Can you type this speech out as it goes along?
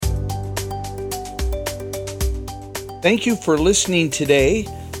Thank you for listening today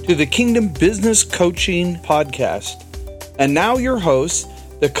to the Kingdom Business Coaching Podcast. And now your hosts,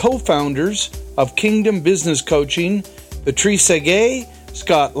 the co-founders of Kingdom Business Coaching, Patrice Saguet,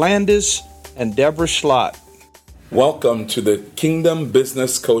 Scott Landis, and Deborah Schlott. Welcome to the Kingdom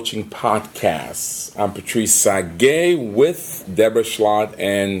Business Coaching Podcast. I'm Patrice Saguet with Deborah Schlott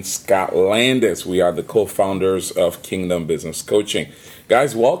and Scott Landis. We are the co-founders of Kingdom Business Coaching.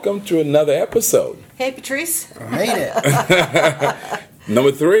 Guys, welcome to another episode. Hey, Patrice. Made it.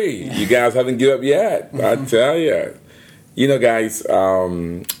 Number 3. You guys haven't given up yet. I tell you. You know, guys,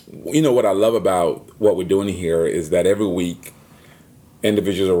 what I love about what we're doing here is that every week,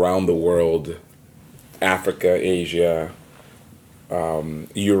 individuals around the world, Africa, Asia,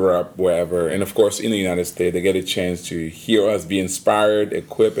 Europe, wherever, and of course in the United States, they get a chance to hear us be inspired,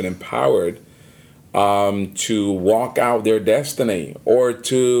 equipped, and empowered to walk out their destiny or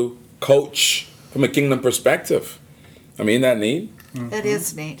to coach from a kingdom perspective. I mean, isn't that neat? Mm-hmm. It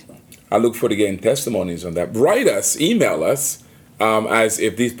is neat. I look forward to getting testimonies on that. Write us, email us, as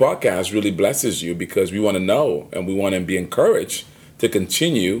if these podcasts really blesses you, because we want to know and we want to be encouraged to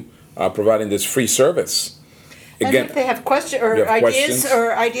continue providing this free service. Again, if they have questions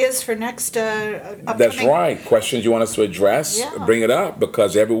or ideas for next upcoming. That's right. Questions you want us to address, bring it up,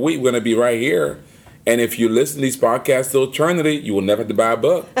 because every week we're going to be right here. And if you listen to these podcasts to eternity, you will never have to buy a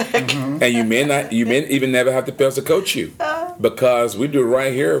book. Mm-hmm. And you may even never have to pay us to coach you, because we do it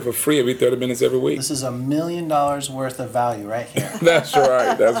right here for free every 30 minutes every week. This is $1 million worth of value right here. That's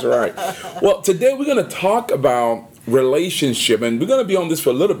right. That's right. Well, today we're going to talk about relationship, and we're going to be on this for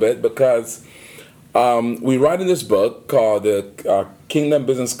a little bit because we write in this book called the Kingdom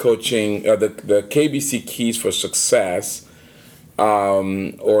Business Coaching, the KBC Keys for Success,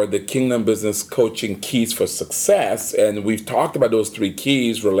 or the Kingdom Business Coaching Keys for Success. And we've talked about those 3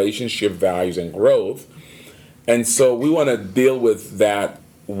 keys: relationship, values, and growth. And so we want to deal with that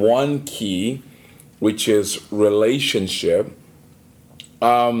one key, which is relationship.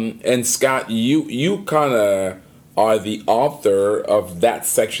 And Scott, you kind of are the author of that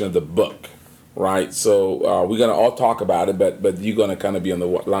section of the book, right? So we're going to all talk about it, but you're going to kind of be on the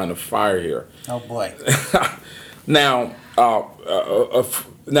line of fire here. Oh, boy. Now,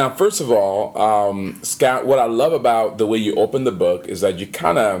 first of all, Scott, what I love about the way you open the book is that you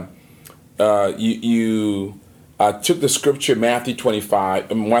kind of you took the scripture Matthew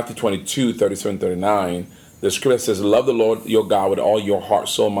 22, 37, 39. The scripture says, "Love the Lord your God with all your heart,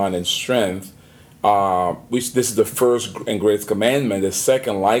 soul, mind, and strength." Which this is the first and greatest commandment. The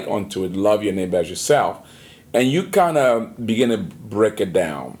second, like unto it, love your neighbor as yourself. And you kind of begin to break it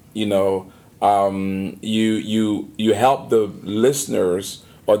down. You know, you help the listeners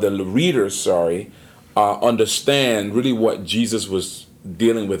or the readers, understand really what Jesus was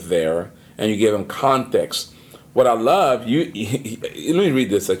dealing with there, and you give them context. What I love, let me read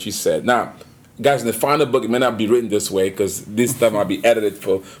this that you said. Now, guys, in the final book, it may not be written this way because this stuff might be edited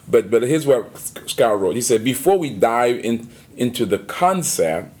but here's what Scott wrote. He said, "Before we dive into the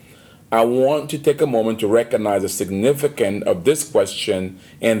concept, I want to take a moment to recognize the significance of this question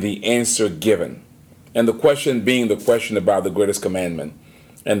and the answer given." And the question being the question about the greatest commandment,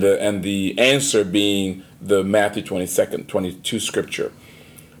 and the answer being the Matthew 22 scripture.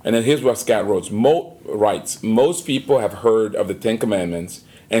 And then here's what Scott writes. "Most people have heard of the 10 Commandments,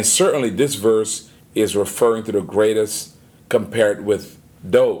 and certainly this verse is referring to the greatest compared with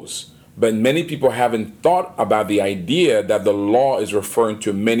those. But many people haven't thought about the idea that the law is referring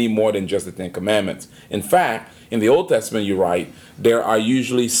to many more than just the 10 Commandments. In fact, in the Old Testament, you write, there are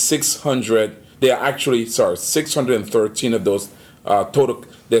usually 613 of those total.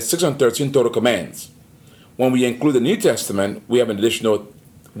 There's 613 total commands. When we include the New Testament, we have an additional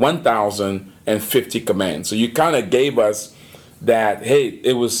 1,050 commands. So you kind of gave us that, hey,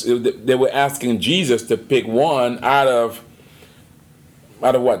 they were asking Jesus to pick one out of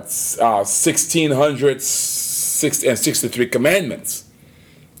what, 1,663 commandments.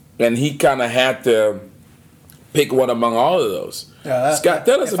 And he kind of had to pick one among all of those. Scott,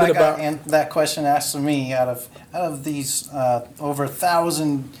 tell us a bit about... that question asked of me, out of these over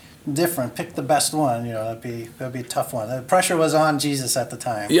 1,000 different, pick the best one, that'd be a tough one. The pressure was on Jesus at the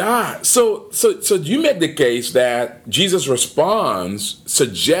time. Yeah, so you make the case that Jesus' response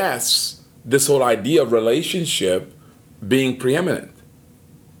suggests this whole idea of relationship being preeminent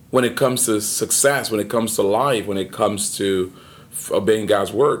when it comes to success, when it comes to life, when it comes to obeying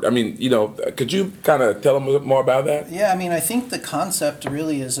God's word. I mean, could you kind of tell them a bit more about that? Yeah, I mean, I think the concept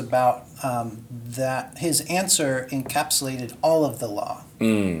really is about that his answer encapsulated all of the law.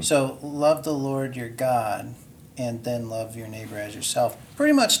 So love the Lord your God and then love your neighbor as yourself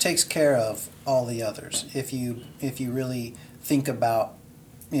pretty much takes care of all the others. If you really think about,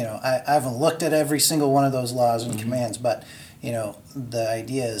 I haven't looked at every single one of those laws and commands, but the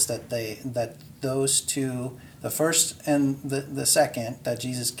idea is that those two, the first and the second that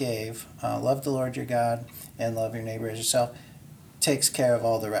Jesus gave, love the Lord your God and love your neighbor as yourself, takes care of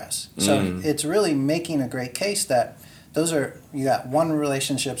all the rest. So it's really making a great case that you got one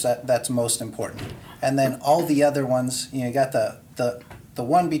relationships that's most important, and then all the other ones, you got the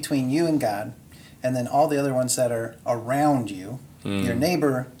one between you and God, and then all the other ones that are around you. Your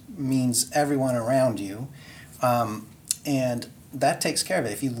neighbor means everyone around you, and that takes care of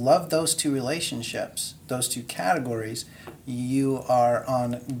it. If you love those two relationships, those two categories, you are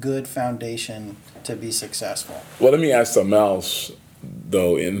on good foundation to be successful. Well, let me ask something else,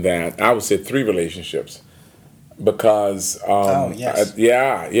 though, in that I would say 3 relationships. Because yes.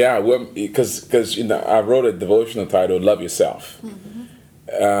 Because I wrote a devotional titled "Love Yourself."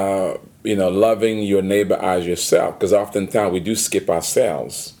 Loving your neighbor as yourself. Because oftentimes we do skip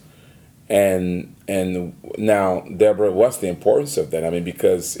ourselves, and now, Deborah, what's the importance of that? I mean,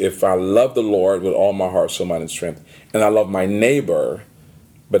 because if I love the Lord with all my heart, soul, mind, and strength, and I love my neighbor,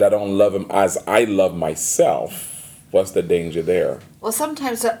 but I don't love him as I love myself, what's the danger there? Well,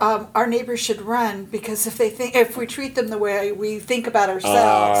 sometimes our neighbors should run, because if we treat them the way we think about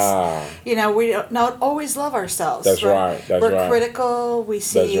ourselves, we don't always love ourselves. That's right. We're critical. We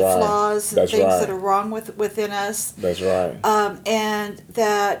see flaws and things that are wrong within us. That's right. And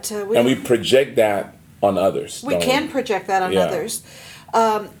that we project that on others. We can project that on others,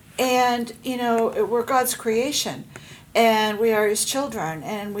 and we're God's creation, and we are His children,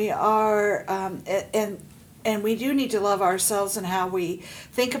 and we are And we do need to love ourselves and how we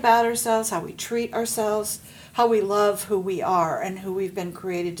think about ourselves, how we treat ourselves, how we love who we are and who we've been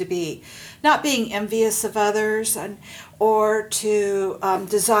created to be. Not being envious of others or to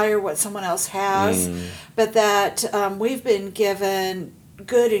desire what someone else has, but that we've been given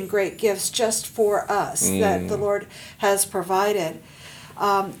good and great gifts just for us that the Lord has provided.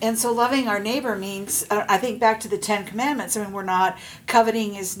 And so loving our neighbor means, I think back to the 10 Commandments. I mean, we're not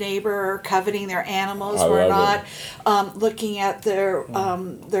coveting his neighbor or coveting their animals. We're not looking at their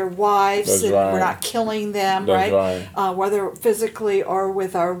wives. And we're not killing them, right? Whether physically or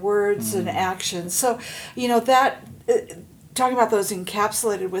with our words and actions. So, that talking about those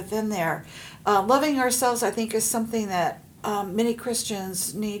encapsulated within there. Loving ourselves, I think, is something that many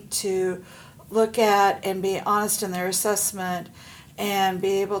Christians need to look at and be honest in their assessment and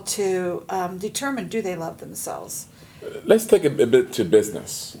be able to determine, do they love themselves? Let's take a bit to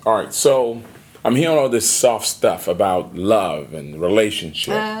business. All right, so I'm hearing all this soft stuff about love and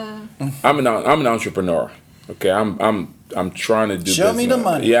relationship. I'm an entrepreneur. Okay, I'm trying to do business. Show me the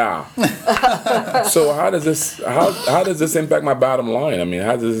money. Yeah. So how does this impact my bottom line? I mean,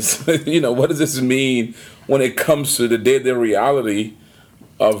 how does this, what does this mean when it comes to the day-to-day reality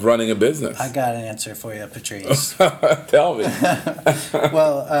of running a business? I got an answer for you, Patrice. Tell me.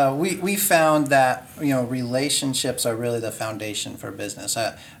 Well, we found that relationships are really the foundation for business.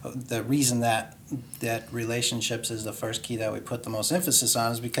 The reason that relationships is the first key that we put the most emphasis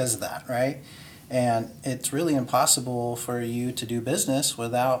on is because of that, right? And it's really impossible for you to do business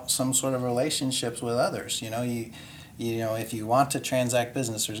without some sort of relationships with others. If you want to transact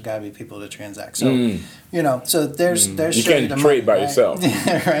business, there's got to be people to transact. So, so there's you can't trade by yourself,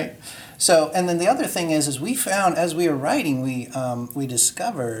 right? So, and then the other thing is we found as we were writing, we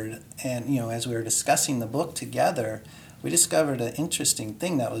discovered, and as we were discussing the book together, we discovered an interesting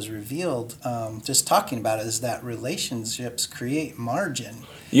thing that was revealed. Just talking about it, is that relationships create margin.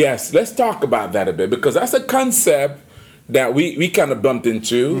 Yes, let's talk about that a bit, because that's a concept that we kind of bumped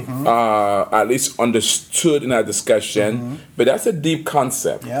into, at least understood in our discussion, but that's a deep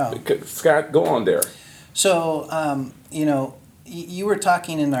concept. Yeah. Scott, go on there. So, you were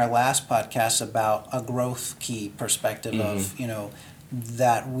talking in our last podcast about a growth key perspective of, my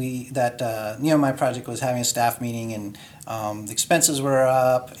project was having a staff meeting and the expenses were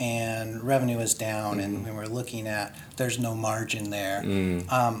up and revenue was down, and we were looking at there's no margin there.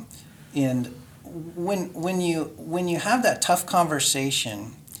 And when you have that tough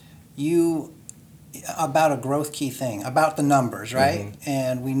conversation, about a growth key thing, about the numbers, right?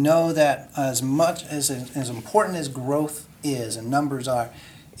 And we know that as much as important as growth is and numbers are,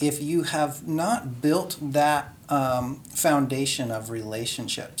 if you have not built that foundation of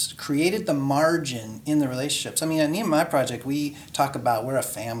relationships, created the margin in the relationships. I mean, in my project, we talk about we're a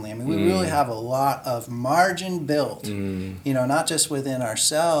family. I mean, we really have a lot of margin built, not just within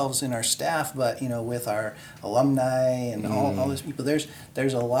ourselves and our staff, but, with our alumni and all those people.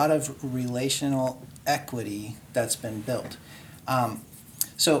 There's a lot of relational equity that's been built.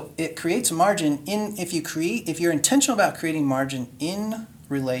 So it creates a margin if you're intentional about creating margin in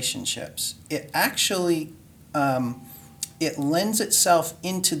relationships, it actually it lends itself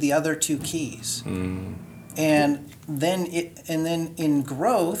into the other two keys. And then in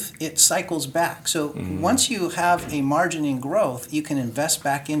growth it cycles back. So once you have a margin in growth, you can invest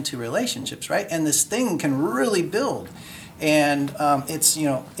back into relationships, right? And this thing can really build. And it's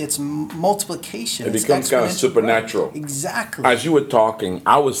multiplication. It becomes kind of supernatural. Growth. Exactly. As you were talking,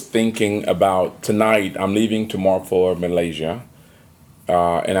 I was thinking about tonight. I'm leaving tomorrow for Malaysia,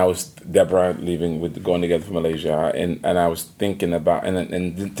 and Deborah going together for Malaysia, and I was thinking about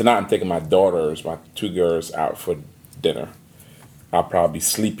and tonight I'm taking my 2 girls out for dinner. I'll probably be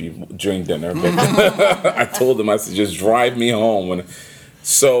sleepy during dinner, but I told them, I said, just drive me home.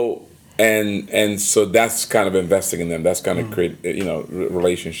 So that's kind of investing in them. That's kind of create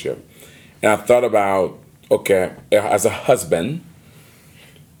relationship. And I thought about, okay, as a husband,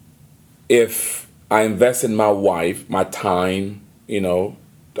 if I invest in my wife, my time,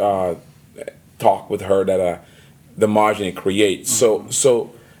 talk with her, that the margin it creates.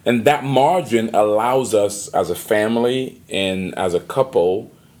 So and that margin allows us as a family and as a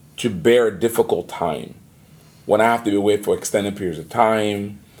couple to bear a difficult time. When I have to be away for extended periods of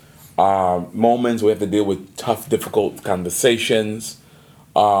time, moments we have to deal with tough, difficult conversations,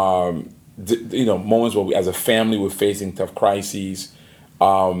 moments where as a family we're facing tough crises,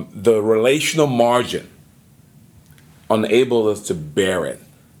 the relational margin enables us to bear it.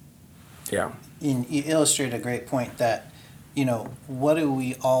 Yeah. You illustrate a great point that, what do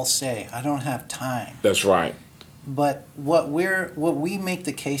we all say? I don't have time. That's right. But what we make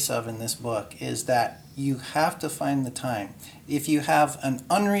the case of in this book is that you have to find the time. If you have an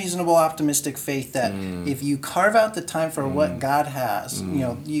unreasonable optimistic faith that if you carve out the time for what God has,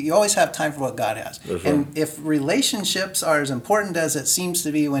 you always have time for what God has. That's and right. if relationships are as important as it seems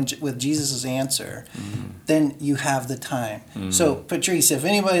to be with Jesus' answer, then you have the time. So Patrice, if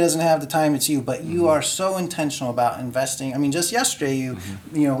anybody doesn't have the time, it's you, but you are so intentional about investing. I mean, just yesterday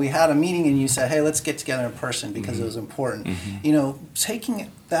we had a meeting and you said, hey, let's get together in person because it was important.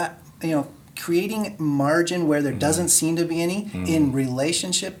 Taking that, creating margin where there doesn't seem to be any in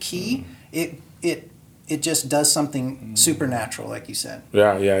relationship key, it just does something supernatural, like you said.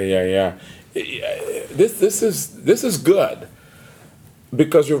 Yeah. This is good,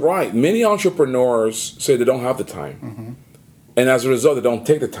 because you're right. Many entrepreneurs say they don't have the time, and as a result, they don't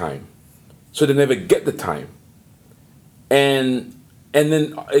take the time, so they never get the time, and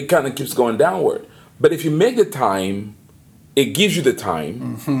then it kind of keeps going downward. But if you make the time, it gives you the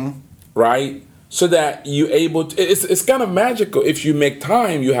time. Right? So that you're able to, it's kind of magical. If you make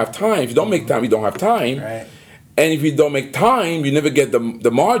time, you have time. If you don't make time, you don't have time. Right. And if you don't make time, you never get the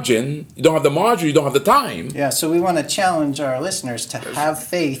margin. You don't have the margin, you don't have the time. Yeah, so we want to challenge our listeners to have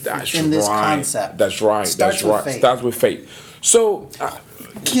faith in this concept. That's right. Starts with faith. Starts with faith. So,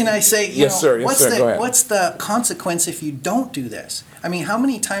 can I say, yes, sir. Go ahead. What's the consequence if you don't do this? I mean, how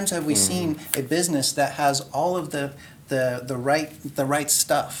many times have we seen a business that has all of the right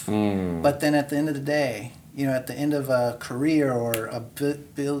stuff, but then at the end of the day, at the end of a career or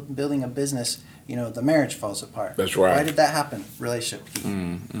building a business, the marriage falls apart. That's right. Why did that happen? Relationship.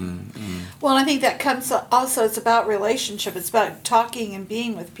 Well, I think that comes also, it's about relationship. It's about talking and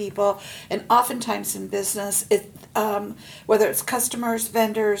being with people. And oftentimes in business, whether it's customers,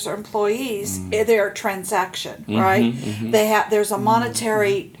 vendors, or employees, they're a transaction, right? There's a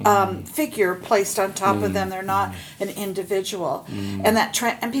monetary figure placed on top of them. They're not an individual. And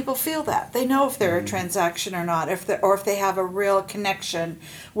and people feel that. They know if they're a transaction or not, if they have a real connection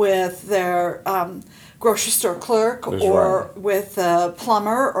with their grocery store clerk. That's or right. With a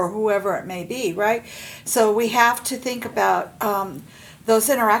plumber or whoever it may be, right? So we have to think about those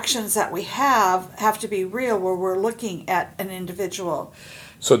interactions that we have to be real, where we're looking at an individual.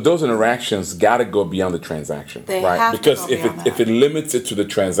 So those interactions got to go beyond the transaction, they right? Have because to go beyond if it limits it to the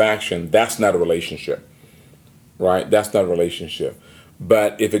transaction, that's not a relationship, right? That's not a relationship.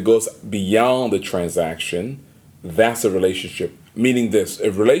 But if it goes beyond the transaction, that's a relationship. Meaning this,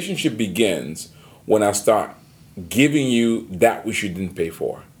 a relationship begins when I start giving you that which you didn't pay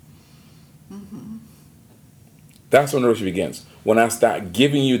for. That's when the relationship begins. When I start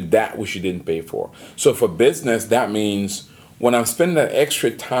giving you that which you didn't pay for. So for business, that means when I'm spending that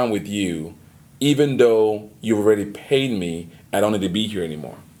extra time with you, even though you've already paid me, I don't need to be here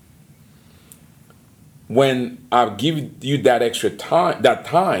anymore. When I give you that extra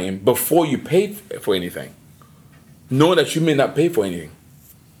time, before you pay for anything, know that you may not pay for anything.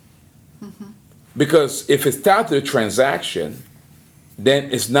 Because if it's tied to the transaction, then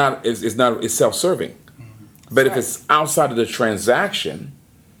it's self-serving. But if it's outside of the transaction,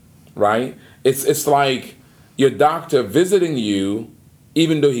 right? It's like your doctor visiting you,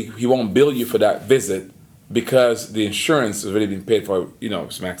 even though he won't bill you for that visit because the insurance has already been paid for,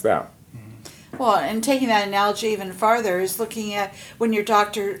 it's maxed out. Well, and taking that analogy even farther is looking at when your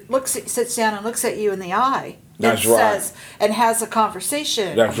doctor sits down and looks at you in the eye. That's and right. Says, and has a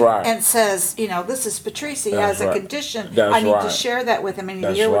conversation. That's right. And says, this is Patrice. He That's has right. a condition. That's I need right. to share that with him. I need to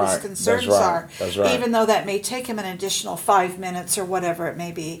That's hear what his right. concerns That's right. are. That's right. Even though that may take him an additional 5 minutes or whatever it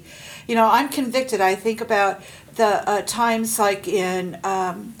may be. I'm convicted. I think about the times like in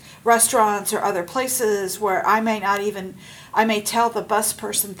restaurants or other places where I may tell the bus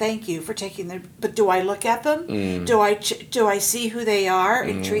person, thank you for taking but do I look at them? Do I see who they are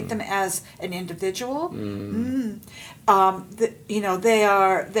and treat them as an individual? They're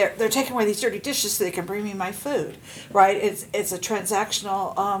taking away these dirty dishes so they can bring me my food, right? It's a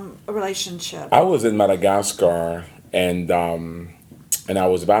transactional relationship. I was in Madagascar and I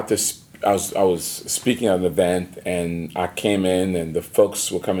was about to I was speaking at an event, and I came in and the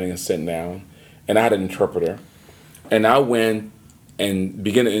folks were coming in and sitting down, and I had an interpreter. And I went and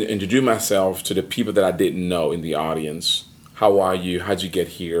began to introduce myself to the people that I didn't know in the audience. How are you? How'd you get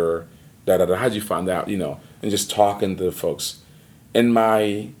here? How'd you find out? And just talking to the folks. And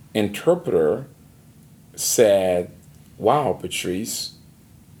my interpreter said, wow, Patrice,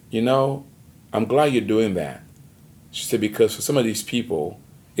 I'm glad you're doing that. She said, because for some of these people,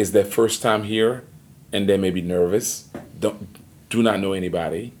 it's their first time here, and they may be nervous, do not know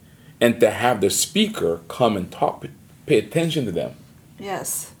anybody. And to have the speaker come and talk, pay attention to them.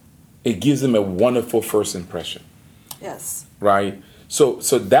 Yes. It gives them a wonderful first impression. Yes. Right? So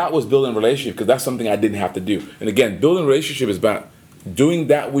that was building a relationship, because that's something I didn't have to do. And again, building a relationship is about doing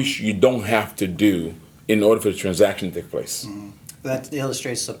that which you don't have to do in order for the transaction to take place. Mm-hmm. That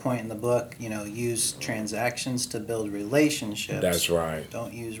illustrates the point in the book, use transactions to build relationships. That's right.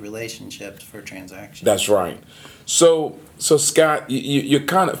 Don't use relationships for transactions. That's right. So Scott, you're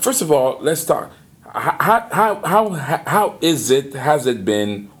kind of, first of all, let's talk. How has it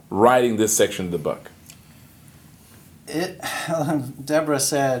been writing this section of the book? Deborah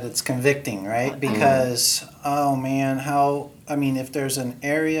said it's convicting, right? Because, if there's an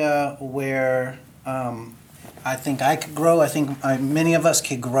area where I think I could grow, many of us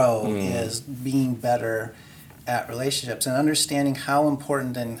could grow, is being better at relationships and understanding how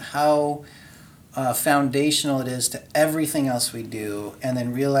important and how foundational it is to everything else we do, and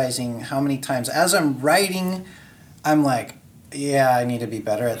then realizing how many times as I'm writing, I'm like, yeah, I need to be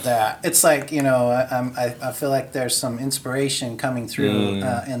better at that. It's like, I feel like there's some inspiration coming through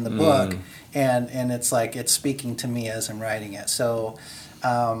in the book, and it's like it's speaking to me as I'm writing it. So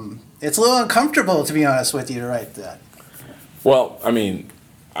it's a little uncomfortable, to be honest with you, to write that. Well,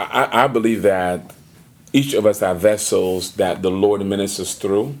 I believe that each of us are vessels that the Lord ministers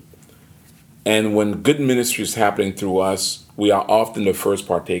through. And when good ministry is happening through us, we are often the first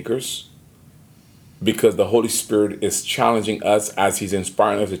partakers, because the Holy Spirit is challenging us as He's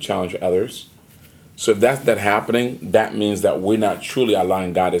inspiring us to challenge others. So if that's not happening, that means that we're not truly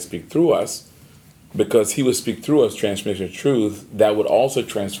allowing God to speak through us, because He would speak through us transmission of truth that would also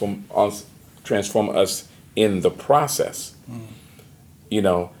transform us in the process.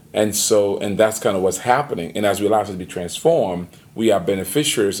 And that's kind of what's happening. And as we allow ourselves to be transformed, we are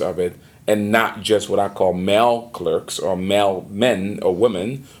beneficiaries of it, and not just what I call mail clerks or mail men or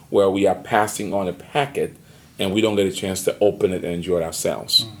women, where we are passing on a packet and we don't get a chance to open it and enjoy it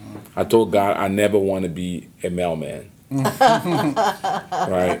ourselves. I told God I never want to be a mailman.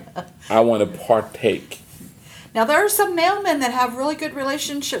 Right? I want to partake. Now there are some mailmen that have really good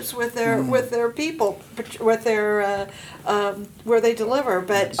relationships with their people, with their where they deliver, but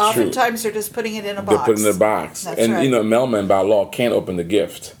That's oftentimes true. they're just putting it in a box. They're putting it in a box. That's and right. Mailmen by law can't open the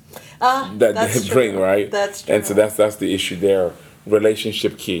gift that that's they bring, true. right? That's true. And so that's the issue there.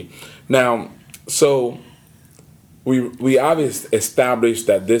 Relationship key. Now, so we obviously established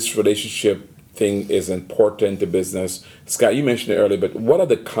that this relationship thing is important to business. Scott, you mentioned it earlier, but what are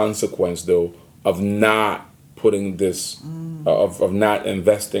the consequences, though, of not putting this, of not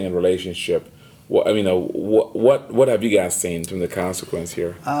investing in relationship? What have you guys seen from the consequence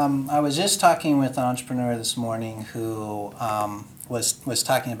here? I was just talking with an entrepreneur this morning who was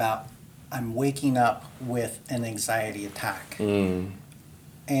talking about, I'm waking up with an anxiety attack.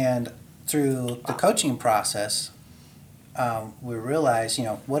 And through the coaching process, we realized,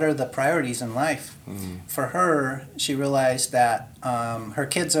 what are the priorities in life? For her, she realized that her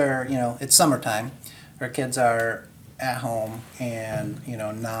kids are, it's summertime. Her kids are at home and,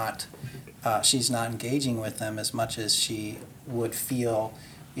 not she's not engaging with them as much as she would feel,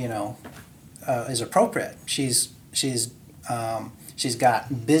 is appropriate. She's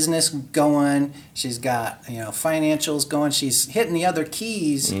got business going, she's got financials going, she's hitting the other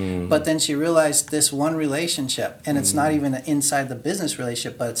keys, but then she realized this one relationship, and it's not even inside the business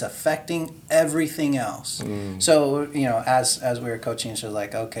relationship, but it's affecting everything else. So as we were coaching, she was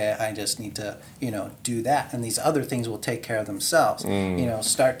like, okay, I just need to do that, and these other things will take care of themselves.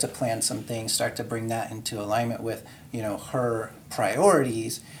 Start to plan some things, start to bring that into alignment with her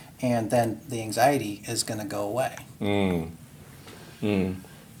priorities, and then the anxiety is going to go away.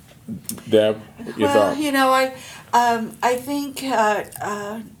 Deb, your thought? I think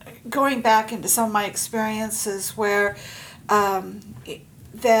going back into some of my experiences where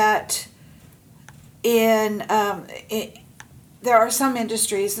that there are some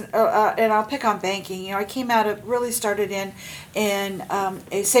industries, and I'll pick on banking. I came out of, really started in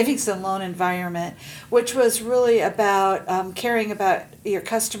a savings and loan environment, which was really about caring about your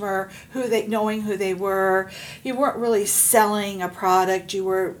customer, knowing who they were. You weren't really selling a product. You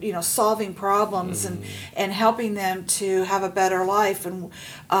were, solving problems and helping them to have a better life and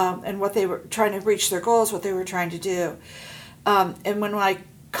what they were trying to reach their goals, what they were trying to do. And when I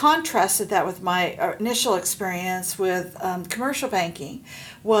contrasted that with my initial experience with commercial banking,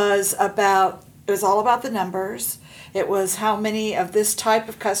 was all about the numbers. It was how many of this type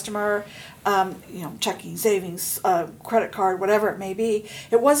of customer, checking, savings, credit card, whatever it may be.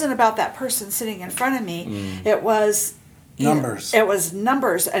 It wasn't about that person sitting in front of me. It was numbers. It was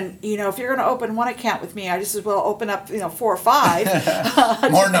numbers, and if you're going to open one account with me, I just as well open up 4 or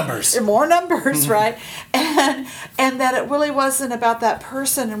 5. More numbers. More numbers, right? And that it really wasn't about that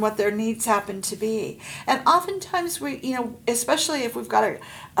person and what their needs happen to be. And oftentimes we, especially if we've got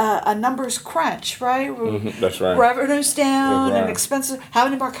a numbers crunch, right? That's right. Revenue's down, That's right. and expenses. How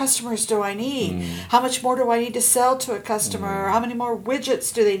many more customers do I need? How much more do I need to sell to a customer? How many more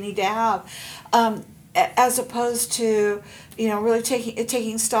widgets do they need to have? As opposed to, really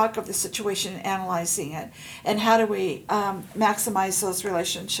taking stock of the situation and analyzing it, and how do we maximize those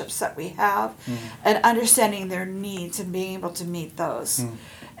relationships that we have, and understanding their needs and being able to meet those.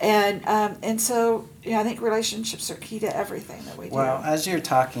 And so, I think relationships are key to everything that we do. Well, as you're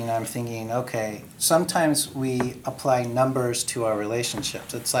talking, I'm thinking, okay, sometimes we apply numbers to our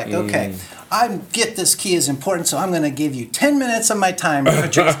relationships. It's like, okay, I get this key is important, so I'm going to give you 10 minutes of my time,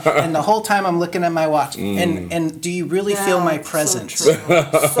 Patrice, and the whole time I'm looking at my watch. And do you really feel my presence? So true.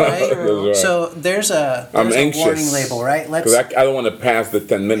 So true. Right. So there's a warning label, right? Because I don't want to pass the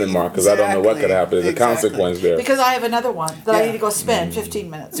 10-minute mark because I don't know what could happen. There's a consequence there. Because I have another one that I need to go spend 15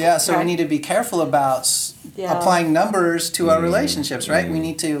 minutes. Yeah, so we need to be careful about applying numbers to our relationships, right? We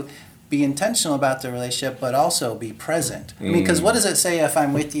need to be intentional about the relationship, but also be present. I mean, because what does it say if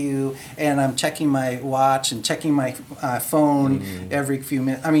I'm with you and I'm checking my watch and checking my phone every few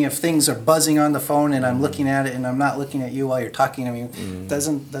minutes? I mean, if things are buzzing on the phone and I'm looking at it and I'm not looking at you while you're talking, I mean,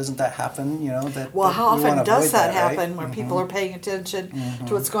 doesn't that happen? How often does that happen when people are paying attention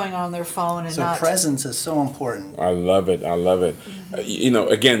to what's going on their phone and so presence is so important. I love it.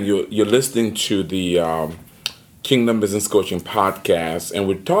 Again, you're listening to the Kingdom Business Coaching podcast, and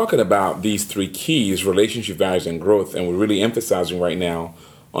we're talking about these 3 keys: relationship, values, and growth. And we're really emphasizing right now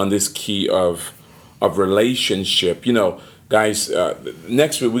on this key of relationship. Guys,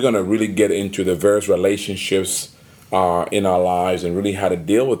 next week we're going to really get into the various relationships in our lives and really how to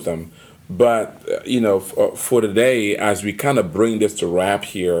deal with them. But for today, as we kind of bring this to wrap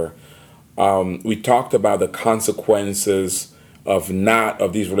here, we talked about the consequences of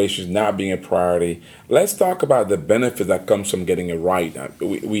these relationships not being a priority. Let's talk about the benefit that comes from getting it right.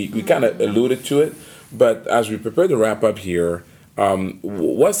 We kind of alluded to it, but as we prepare to wrap up here,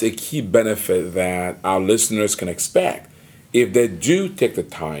 what's a key benefit that our listeners can expect if they do take the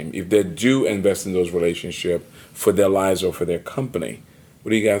time, if they do invest in those relationships for their lives or for their company? What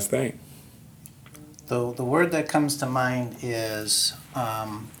do you guys think? The word that comes to mind is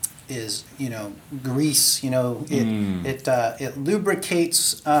grease. It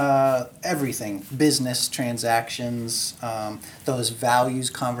lubricates everything, business transactions, those values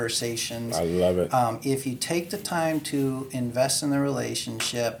conversations. I love it. If you take the time to invest in the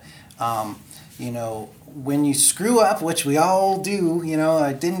relationship, when you screw up, which we all do,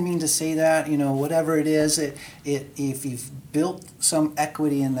 I didn't mean to say that, whatever it is, if you've built some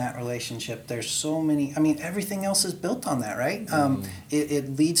equity in that relationship, there's so many, everything else is built on that, right?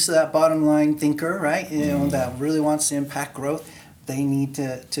 It leads to that bottom line thinker, right? That really wants to impact growth. they need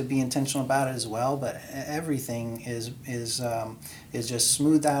to be intentional about it as well. But everything is just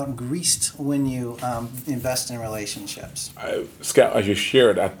smoothed out and greased when you invest in relationships. Scott, as you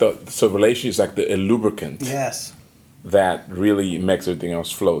shared, I thought so. Relationships like a lubricant. Yes. That really makes everything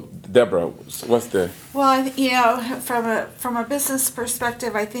else flow. Deborah, what's the? Well, from a business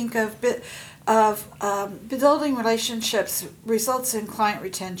perspective, I think of building relationships results in client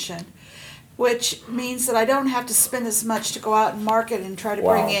retention, which means that I don't have to spend as much to go out and market and try to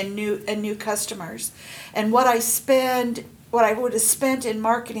bring in new customers. And what I would have spent in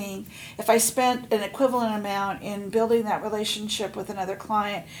marketing, if I spent an equivalent amount in building that relationship with another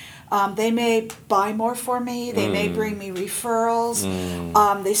client, they may buy more for me. They may bring me referrals.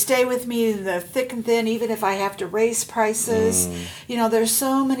 They stay with me in the thick and thin, even if I have to raise prices. There's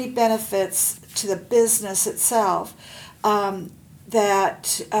so many benefits to the business itself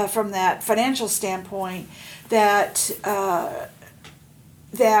that, from that financial standpoint, that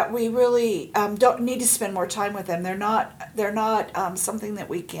we really don't need to spend more time with them. They're not something that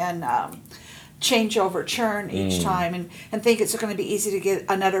we can change over, churn each time, and think it's going to be easy to get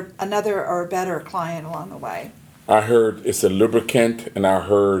another or better client along the way. I heard it's a lubricant, and I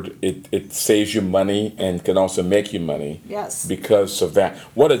heard it saves you money and can also make you money. Yes. Because of that.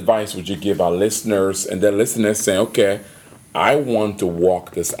 What advice would you give our listeners and their listeners saying, okay, I want to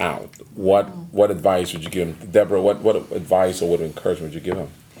walk this out? What advice would you give them? Deborah, what advice or what encouragement would you give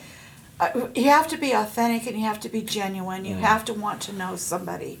them? You have to be authentic and you have to be genuine. You have to want to know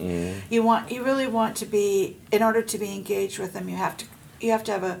somebody. You really want to be, in order to be engaged with them, you have to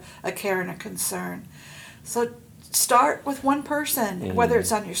have a care and a concern. So start with one person, whether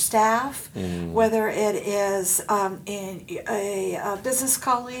it's on your staff, whether it is in a business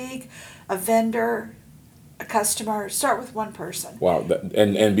colleague, a vendor, a customer. Start with one person. Wow,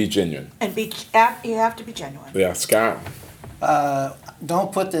 and be genuine. And you have to be genuine. Yeah, Scott.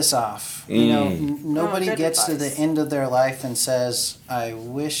 Don't put this off. Nobody gets to the end of their life and says, I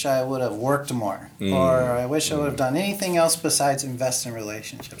wish I would have worked more, or I wish I would have done anything else besides invest in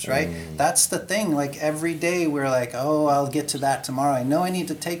relationships, right? That's the thing. Like every day we're like, oh, I'll get to that tomorrow. I know I need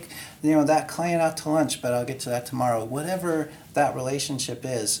to take that client out to lunch, but I'll get to that tomorrow. Whatever that relationship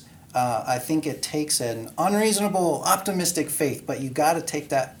is, I think it takes an unreasonable, optimistic faith, but you got to take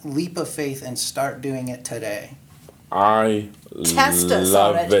that leap of faith and start doing it today. I love it. Test us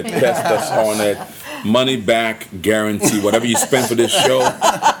on it. Money back guarantee. Whatever you spend for this show,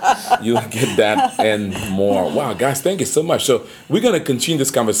 you'll get that and more. Wow, guys, thank you so much. So we're going to continue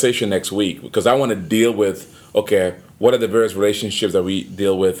this conversation next week because I want to deal with, okay, what are the various relationships that we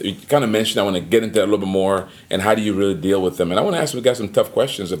deal with? You kind of mentioned I want to get into that a little bit more and how do you really deal with them? And I want to ask you guys some tough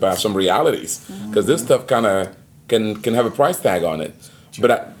questions about some realities because this stuff kind of can have a price tag on it.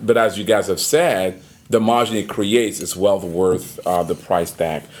 But as you guys have said, the margin it creates is well worth the price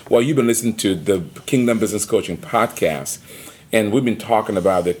tag. Well, you've been listening to the Kingdom Business Coaching Podcast, and we've been talking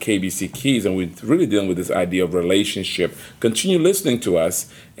about the KBC keys, and we're really dealing with this idea of relationship. Continue listening to us,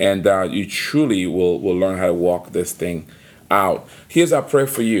 and you truly will learn how to walk this thing out. Here's our prayer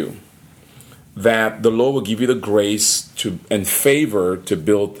for you, that the Lord will give you the grace and favor to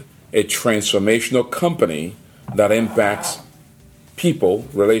build a transformational company that impacts people,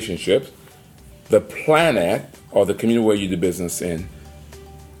 relationships, the planet, or the community where you do business in,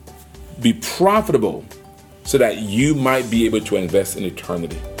 be profitable so that you might be able to invest in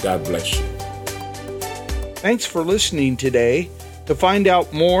eternity. God bless you. Thanks for listening today. To find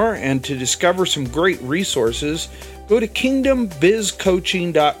out more and to discover some great resources, go to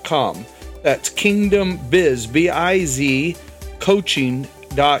kingdombizcoaching.com. That's kingdombiz, B-I-Z,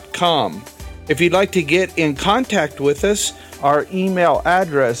 coaching.com. If you'd like to get in contact with us, our email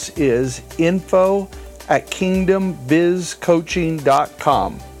address is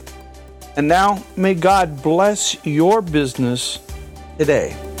info@kingdombizcoaching.com. And now, may God bless your business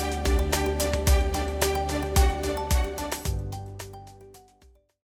today.